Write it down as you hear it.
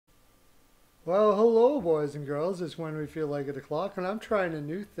Well, hello, boys and girls. It's when we feel like 8 o'clock, and I'm trying a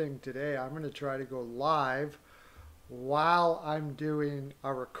new thing today. I'm going to try to go live while I'm doing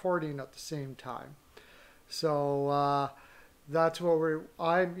a recording at the same time. So that's what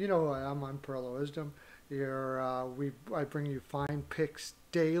I'm who I am. I'm Pearl of Wisdom. I bring you fine picks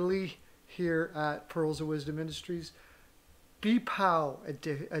daily here at Pearls of Wisdom Industries. BPOW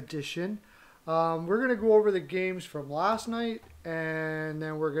edition. We're going to go over the games from last night, and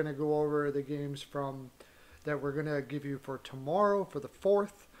then we're going to go over the games from that we're going to give you for tomorrow for the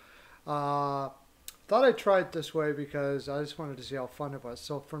 4th. Uh, Thought I'd try it this way because I just wanted to see how fun it was.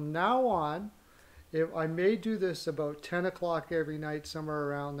 So from now on, if I may do this about 10 o'clock every night, somewhere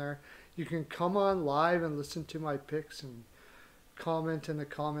around there, you can come on live and listen to my picks and comment in the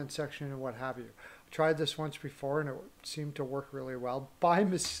comment section and what have you. I tried this once before and it seemed to work really well. By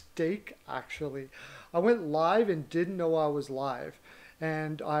mistake, actually. I went live and didn't know I was live.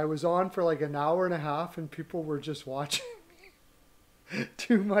 And I was on for like an hour and a half and people were just watching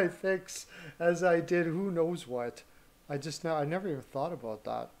do my picks as I did who knows what. I never even thought about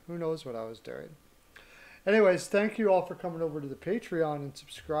that. Who knows what I was doing. Anyways, thank you all for coming over to the Patreon and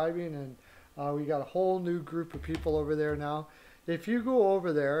subscribing. And we got a whole new group of people over there now. If you go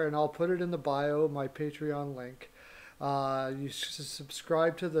over there, and I'll put it in the bio, my Patreon link, you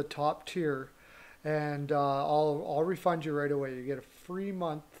subscribe to the top tier, and I'll refund you right away. You get a free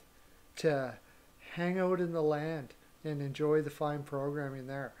month to hang out in the land and enjoy the fine programming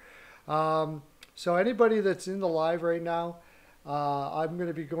there. So anybody that's in the live right now, I'm going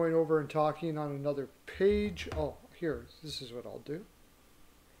to be going over and talking on another page. Oh, here, this is what I'll do.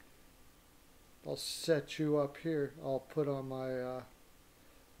 I'll set you up here. I'll put on my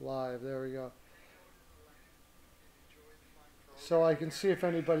live. There we go. So I can see if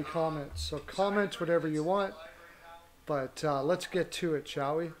anybody comments. So comment whatever you want. But let's get to it,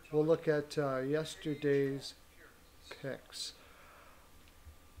 shall we? We'll look at yesterday's picks.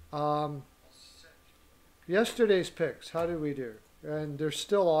 Um, Yesterday's picks. How did we do? And they're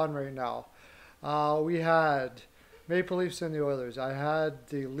still on right now. We had Maple Leafs and the Oilers. I had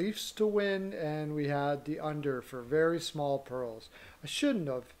the Leafs to win, and we had the under for very small pearls. I shouldn't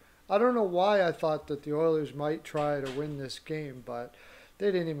have. I don't know why I thought that the Oilers might try to win this game, but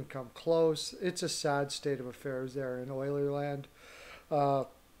they didn't even come close. It's a sad state of affairs there in Oilerland. Uh,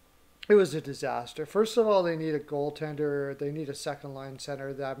 it was a disaster. First of all, they need a goaltender. They need a second line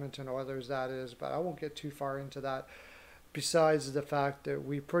center, the Edmonton Oilers, that is, but I won't get too far into that. Besides the fact that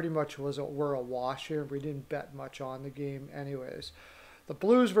we pretty much were a wash here. We didn't bet much on the game anyways. The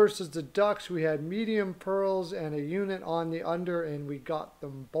Blues versus the Ducks, we had medium pearls and a unit on the under, and we got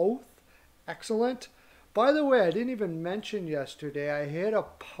them both. Excellent. By the way, I didn't even mention yesterday, I hit a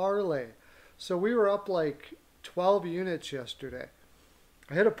parlay. So we were up like 12 units yesterday.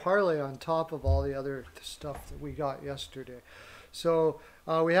 I hit a parlay on top of all the other stuff that we got yesterday. So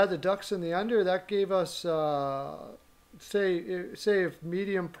we had the Ducks in the under. That gave us say if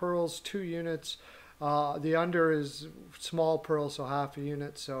medium pearls 2 units, the under is small pearls, so half a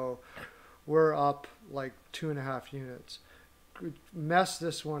unit, so we're up like 2.5 units. Mess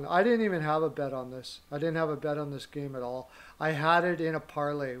this one. I didn't even have a bet on this. I didn't have a bet on this game at all. I had it in a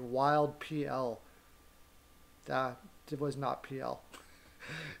parlay, wild PL. That was not PL.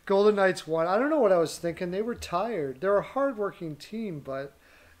 Golden Knights won. I don't know what I was thinking. They were tired. They're a hard-working team, but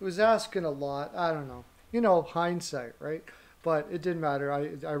it was asking a lot. I don't know. Hindsight, right? But it didn't matter.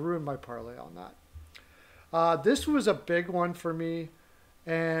 I ruined my parlay on that. This was a big one for me,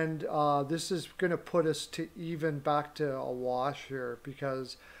 and this is going to put us to even back to a wash here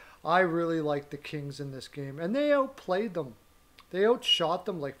because I really like the Kings in this game, and they outplayed them. They outshot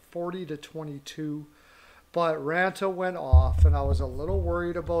them like 40-22, but Ranta went off, and I was a little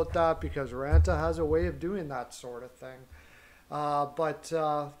worried about that because Ranta has a way of doing that sort of thing. But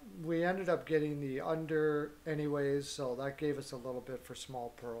we ended up getting the under anyways, so that gave us a little bit for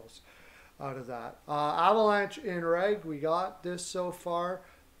small pearls out of that. Avalanche in reg, we got this so far.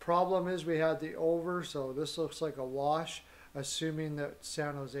 Problem is we had the over, so this looks like a wash, assuming that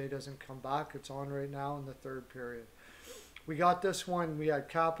San Jose doesn't come back. It's on right now in the third period. We got this one. We had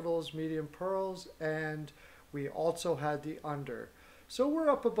Capitals, medium pearls, and we also had the under. So we're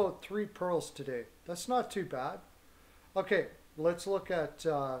up about 3 pearls today. That's not too bad. Okay, let's look at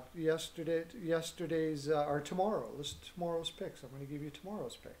yesterday's or tomorrow's picks. I'm going to give you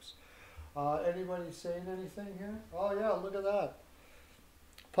tomorrow's picks. Anybody saying anything here? Oh yeah, look at that.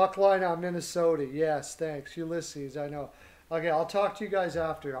 Puck line on Minnesota. Yes, thanks. Ulysses, I know. Okay, I'll talk to you guys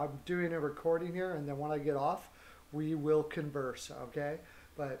after. I'm doing a recording here, and then when I get off, we will converse, okay?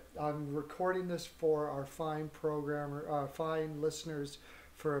 But I'm recording this for our fine listeners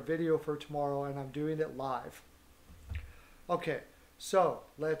for a video for tomorrow, and I'm doing it live. Okay, so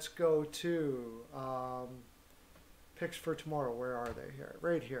let's go to picks for tomorrow. Where are they here?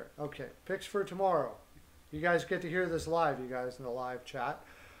 Right here. Okay, picks for tomorrow. You guys get to hear this live, you guys in the live chat.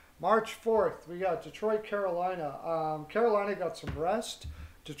 March 4th, we got Detroit, Carolina. Carolina got some rest.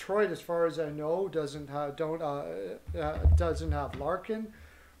 Detroit, as far as I know, doesn't have Larkin.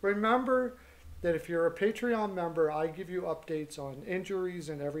 Remember that if you're a Patreon member, I give you updates on injuries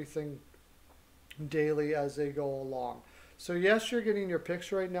and everything daily as they go along. So yes, you're getting your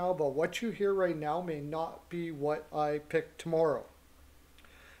picks right now, but what you hear right now may not be what I pick tomorrow.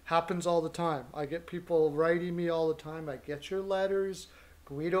 Happens all the time. I get people writing me all the time. I get your letters.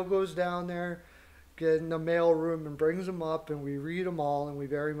 Guido goes down there, get in the mail room and brings them up, and we read them all, and we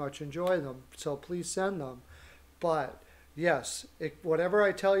very much enjoy them. So please send them. But yes, whatever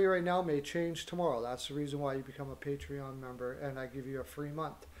I tell you right now may change tomorrow. That's the reason why you become a Patreon member, and I give you a free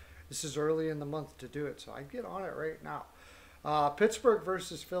month. This is early in the month to do it, so I get on it right now. Pittsburgh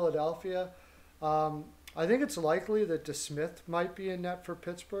versus Philadelphia. I think it's likely that DeSmith might be in net for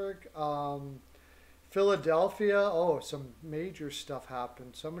Pittsburgh. Philadelphia, oh, some major stuff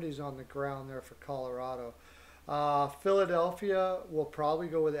happened. Somebody's on the ground there for Colorado. Philadelphia will probably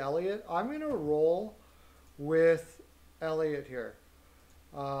go with Elliott. I'm going to roll with Elliott here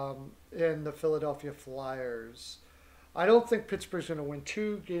in the Philadelphia Flyers. I don't think Pittsburgh's going to win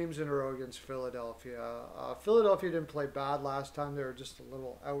 2 games in a row against Philadelphia. Philadelphia didn't play bad last time. They were just a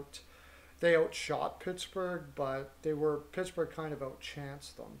little out. They outshot Pittsburgh, but Pittsburgh kind of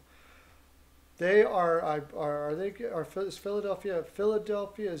outchanced them. Is Philadelphia?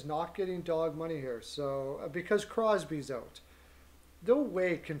 Philadelphia is not getting dog money here, so because Crosby's out. No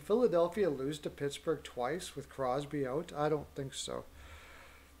way can Philadelphia lose to Pittsburgh twice with Crosby out. I don't think so.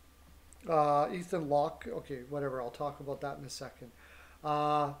 Ethan Locke. Okay, whatever. I'll talk about that in a second.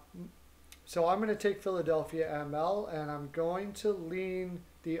 So I'm going to take Philadelphia ML, and I'm going to lean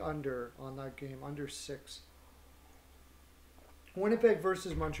the under on that game, under 6. Winnipeg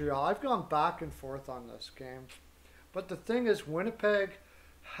versus Montreal. I've gone back and forth on this game. But the thing is, Winnipeg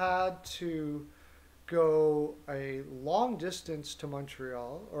had to go a long distance to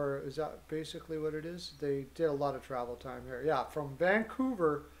Montreal, or is that basically what it is? They did a lot of travel time here. Yeah, from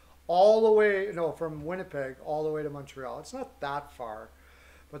Vancouver all the way, no, from Winnipeg all the way to Montreal. It's not that far,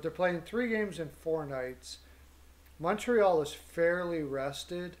 but they're playing 3 games in 4 nights. Montreal is fairly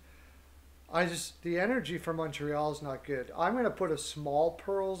rested. The energy for Montreal is not good. I'm going to put a small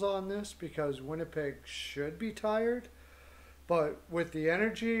pearls on this because Winnipeg should be tired. But with the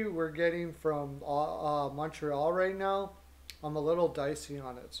energy we're getting from Montreal right now, I'm a little dicey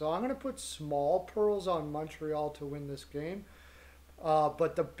on it. So I'm going to put small pearls on Montreal to win this game.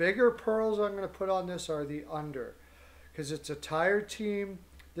 But the bigger pearls I'm going to put on this are the under. Because it's a tired team.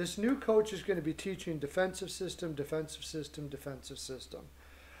 This new coach is going to be teaching defensive system, defensive system, defensive system.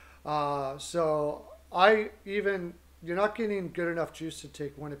 So you're not getting good enough juice to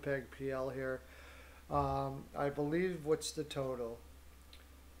take Winnipeg PL here. I believe, what's the total?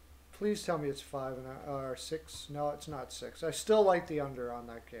 Please tell me it's 5 or 6. No, it's not 6. I still like the under on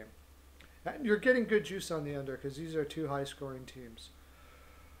that game. And you're getting good juice on the under because these are 2 high-scoring teams.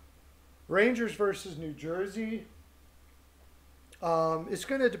 Rangers versus New Jersey. It's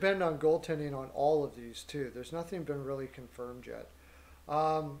going to depend on goaltending on all of these too. There's nothing been really confirmed yet.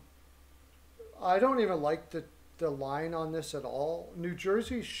 I don't even like the line on this at all. New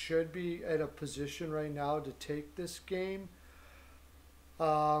Jersey should be at a position right now to take this game.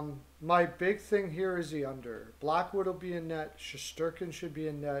 My big thing here is the under. Blackwood will be in net. Shesterkin should be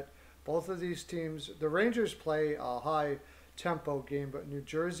in net. Both of these teams, the Rangers play a high tempo game, but New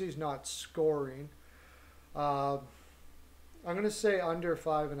Jersey's not scoring. I'm going to say under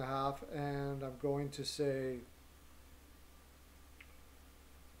 5.5, and I'm going to say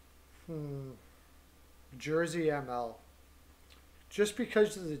Jersey ML. Just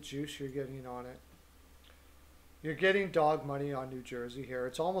because of the juice you're getting on it. You're getting dog money on New Jersey here.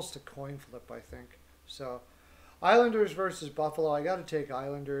 It's almost a coin flip, I think. So, Islanders versus Buffalo. I got to take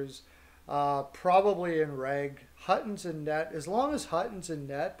Islanders. Probably in reg. Hutton's in net. As long as Hutton's in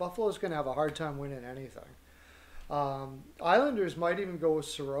net, Buffalo's going to have a hard time winning anything. Islanders might even go with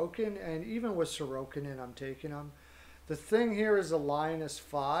Sorokin, and even with Sorokin in, I'm taking them. The thing here is the line is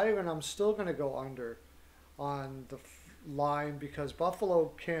 5, and I'm still going to go under on the line because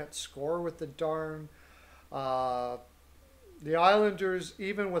Buffalo can't score with the darn. The Islanders,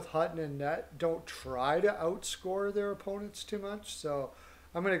 even with Hutton in net, don't try to outscore their opponents too much, so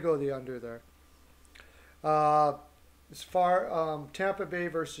I'm going to go the under there. Tampa Bay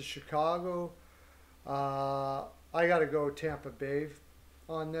versus Chicago, I got to go Tampa Bay.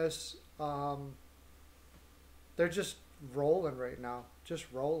 on this. They're just rolling right now. Just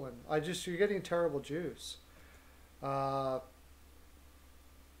rolling. You're getting terrible juice. Uh,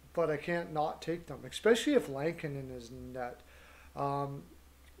 but I can't not take them, especially if Lankinen is net. Um,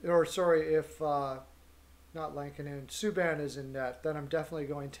 or sorry, if not Lankinen, Subban is in net, then I'm definitely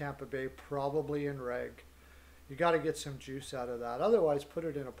going Tampa Bay, probably in reg. You got to get some juice out of that. Otherwise, put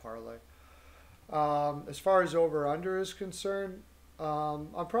it in a parlay. As far as over under is concerned,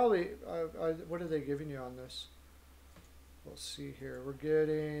 I'm probably. What are they giving you on this? We'll see here. We're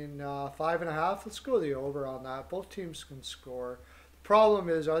getting 5.5. Let's go the over on that. Both teams can score. The problem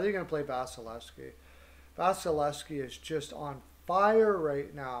is, are they going to play Vasilevsky? Vasilevsky is just on fire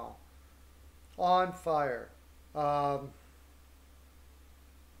right now. On fire.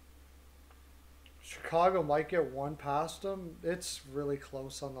 Chicago might get one past them. It's really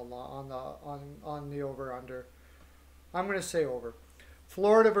close on the over under. I'm going to say over.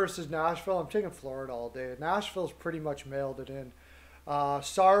 Florida versus Nashville. I'm taking Florida all day. Nashville's pretty much mailed it in.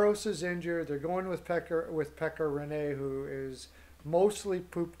 Saros is injured. They're going with Pekka Rinne, who is mostly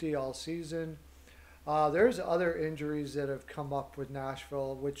poopty all season. There's other injuries that have come up with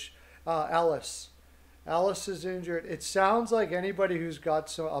Nashville, which Ellis is injured. It sounds like anybody who's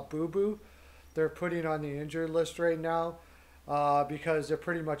got a boo-boo, they're putting on the injured list right now because they're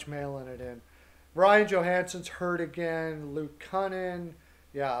pretty much mailing it in. Ryan Johansson's hurt again. Luke Cunnin,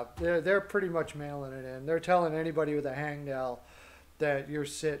 yeah, they're pretty much mailing it in. They're telling anybody with a hangnail that you're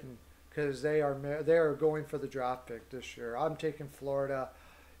sitting because they are going for the draft pick this year. I'm taking Florida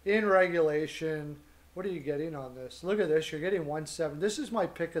in regulation. What are you getting on this? Look at this. You're getting 1.7. This is my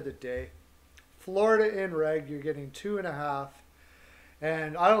pick of the day. Florida in reg, you're getting 2.5.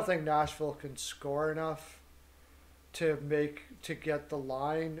 And I don't think Nashville can score enough to get the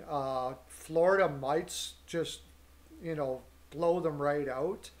line. Florida might just, blow them right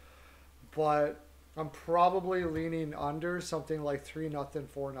out. But I'm probably leaning under something like 3-0,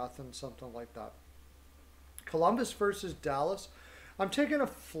 4-0, something like that. Columbus versus Dallas. I'm taking a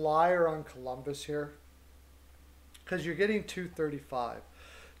flyer on Columbus here because you're getting 235.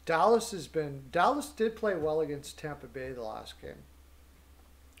 Dallas did play well against Tampa Bay the last game,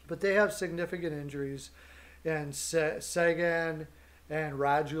 but they have significant injuries, and Sagan and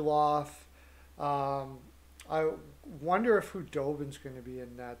Radulov. I wonder if Hudobin's going to be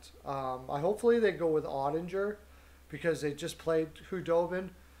in net. Hopefully they go with Ottinger because they just played Hudobin.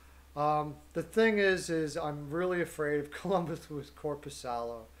 The thing is I'm really afraid of Columbus with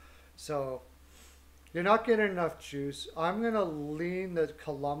Korpisalo. So you're not getting enough juice. I'm going to lean that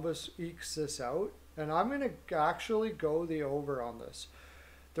Columbus ekes this out, and I'm going to actually go the over on this.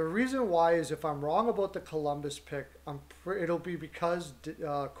 The reason why is if I'm wrong about the Columbus pick, it'll be because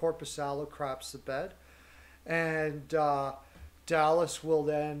Korpisalo craps the bed, and Dallas will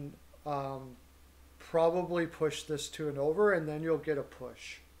then probably push this to an over, and then you'll get a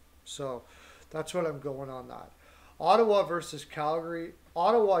push. So that's what I'm going on that. Ottawa versus Calgary.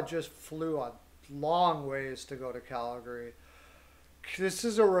 Ottawa just flew a long ways to go to Calgary. This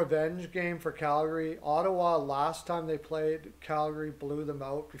is a revenge game for Calgary. Ottawa, last time they played, Calgary blew them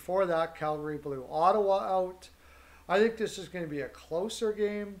out. Before that, Calgary blew Ottawa out. I think this is going to be a closer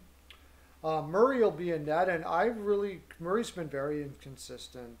game. Murray will be in net, and Murray's been very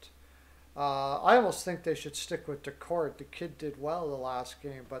inconsistent. I almost think they should stick with Decourt. The kid did well the last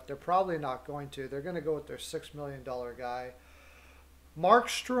game, but they're probably not going to. They're going to go with their $6 million guy.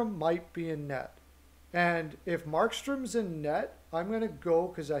 Markstrom might be in net. And if Markstrom's in net, I'm going to go,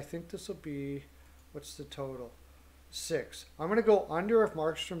 because I think this will be, what's the total? 6. I'm going to go under if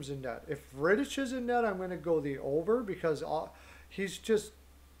Markstrom's in net. If Rittich is in net, I'm going to go the over because he's just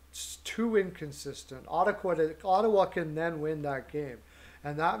too inconsistent. Ottawa can then win that game.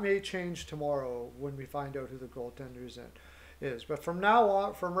 And that may change tomorrow when we find out who the goaltender is. But from now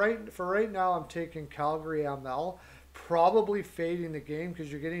on, for right now, I'm taking Calgary ML, probably fading the game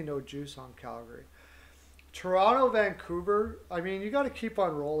because you're getting no juice on Calgary. Toronto, Vancouver. I mean, you got to keep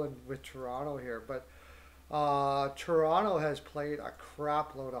on rolling with Toronto here, but Toronto has played a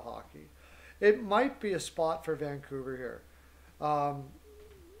crap load of hockey. It might be a spot for Vancouver here.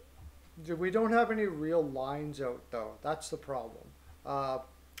 We don't have any real lines out, though. That's the problem.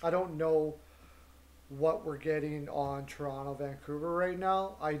 I don't know what we're getting on Toronto, Vancouver right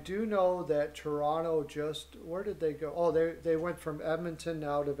now. I do know that Toronto where did they go? Oh, they went from Edmonton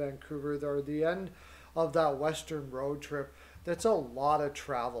now to Vancouver. They're the end of that Western road trip. That's a lot of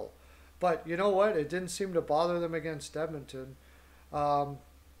travel. But you know what? It didn't seem to bother them against Edmonton. I'll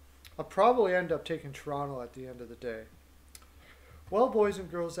probably end up taking Toronto at the end of the day. Well, boys and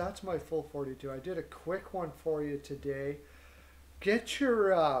girls, that's my full 42. I did a quick one for you today. Get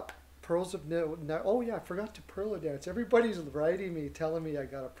your pearls of oh yeah, I forgot to Perlo dance. Everybody's writing me, telling me I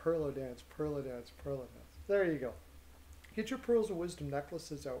got a Perlo dance, Perlo dance, Perlo dance. There you go. Get your pearls of wisdom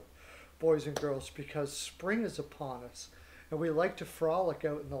necklaces out, boys and girls, because spring is upon us, and we like to frolic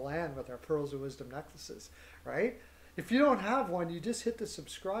out in the land with our pearls of wisdom necklaces, right? If you don't have one, you just hit the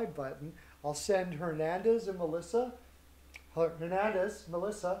subscribe button. I'll send Hernandez and Melissa. Hernandez,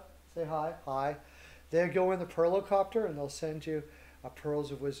 Melissa, say hi. Hi. They'll go in the Perlocopter and they'll send you a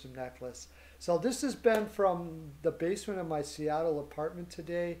Pearls of Wisdom necklace. So this has been from the basement of my Seattle apartment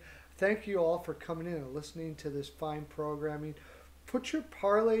today. Thank you all for coming in and listening to this fine programming. Put your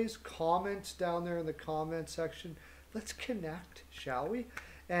parlays, comments down there in the comment section. Let's connect, shall we?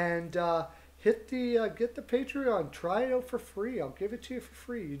 And get the Patreon. Try it out for free. I'll give it to you for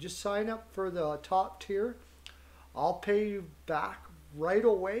free. You just sign up for the top tier. I'll pay you back right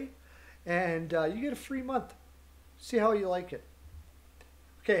away. And you get a free month. See how you like it.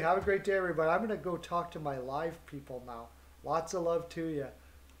 Okay, have a great day, everybody. I'm going to go talk to my live people now. Lots of love to you.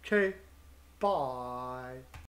 Okay, bye.